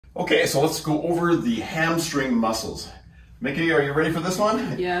Okay, so let's go over the hamstring muscles. Mickey, are you ready for this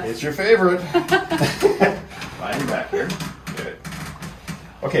one? Yeah. It's your favorite. Lie me back here. Good.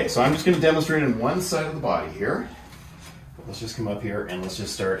 Okay, so I'm just going to demonstrate on one side of the body here. Let's just come up here and let's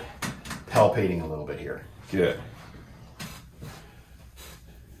just start palpating a little bit here. Good.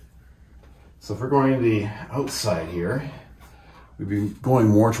 So if we're going to the outside here, we'd be going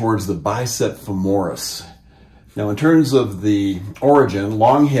more towards the biceps femoris. Now in terms of the origin,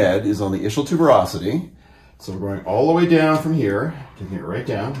 long head is on the ischial tuberosity. So we're going all the way down from here, taking it right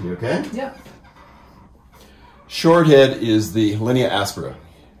down. You okay? Yep. Short head is the linea aspera.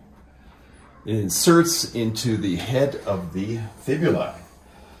 It inserts into the head of the fibula.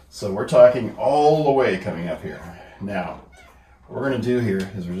 So we're talking all the way coming up here. Now, what we're going to do here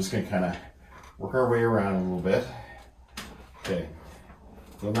is we're just going to kind of work our way around a little bit. Okay.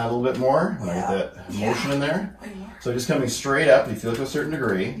 Feel that a little bit more when I get that motion in there? So just coming straight up, you feel to a certain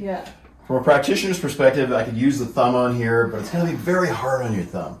degree. Yeah. From a practitioner's perspective, I could use the thumb on here, but it's going to be very hard on your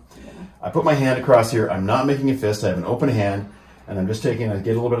thumb. Yeah. I put my hand across here. I'm not making a fist. I have an open hand, and I'm just taking, I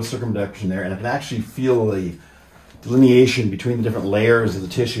get a little bit of circumduction there, and I can actually feel the delineation between the different layers of the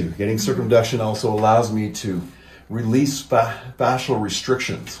tissue. Getting circumduction also allows me to release fascial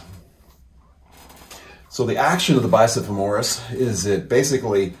restrictions. So the action of the biceps femoris is it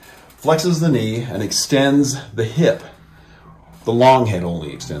basically flexes the knee and extends the hip. The long head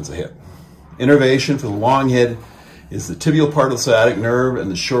only extends the hip. Innervation for the long head is the tibial part of the sciatic nerve,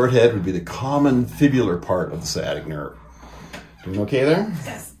 and the short head would be the common fibular part of the sciatic nerve. Doing okay there?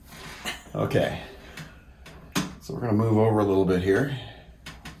 Yes. Okay. So we're going to move over a little bit here.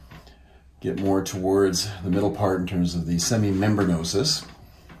 Get more towards the middle part in terms of the semimembranosus.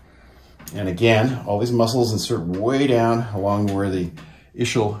 And again, all these muscles insert way down along where the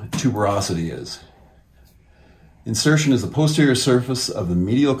ischial tuberosity is. Insertion is the posterior surface of the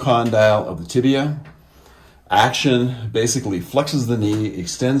medial condyle of the tibia. Action basically flexes the knee,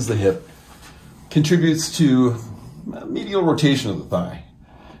 extends the hip, contributes to medial rotation of the thigh.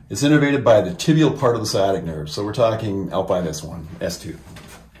 It's innervated by the tibial part of the sciatic nerve. So we're talking L5, S1, S2.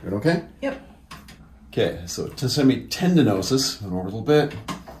 Good, okay? Yep. Okay, so to semitendinosus, over a little bit.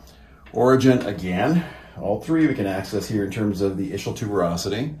 Origin, again, all three we can access here in terms of the ischial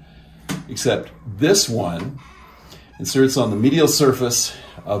tuberosity, except this one inserts on the medial surface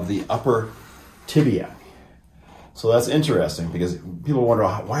of the upper tibia. So that's interesting because people wonder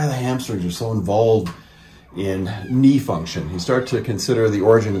why the hamstrings are so involved in knee function. You start to consider the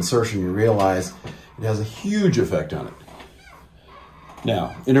origin insertion, you realize it has a huge effect on it.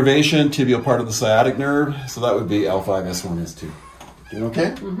 Now, innervation, tibial part of the sciatic nerve, so that would be L5, S1, S2. Doing okay?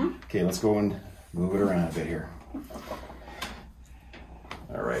 Mm-hmm. Okay, let's go and move it around a bit here.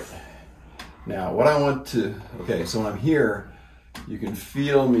 All right. Now, what I want to, okay, so when I'm here, you can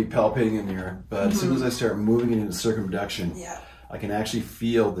feel me palpating in there, but as soon as I start moving it into circumduction, I can actually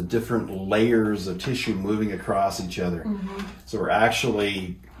feel the different layers of tissue moving across each other. So we're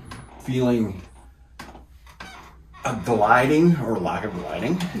actually feeling a gliding or lack of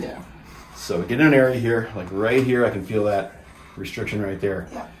gliding. Yeah. So get in an area here, like right here, I can feel that restriction right there.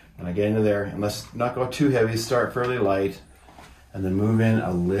 Yeah. And I get into there, and let's not go too heavy, start fairly light, and then move in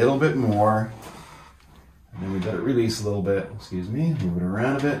a little bit more. And then we let it release a little bit. Excuse me, move it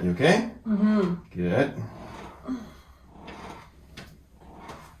around a bit. You okay? Mm-hmm. Good.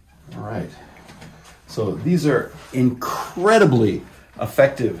 All right. So these are incredibly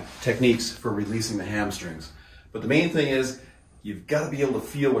effective techniques for releasing the hamstrings. But the main thing is you've got to be able to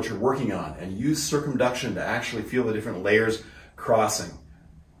feel what you're working on and use circumduction to actually feel the different layers crossing.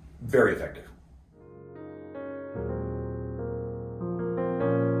 Very effective.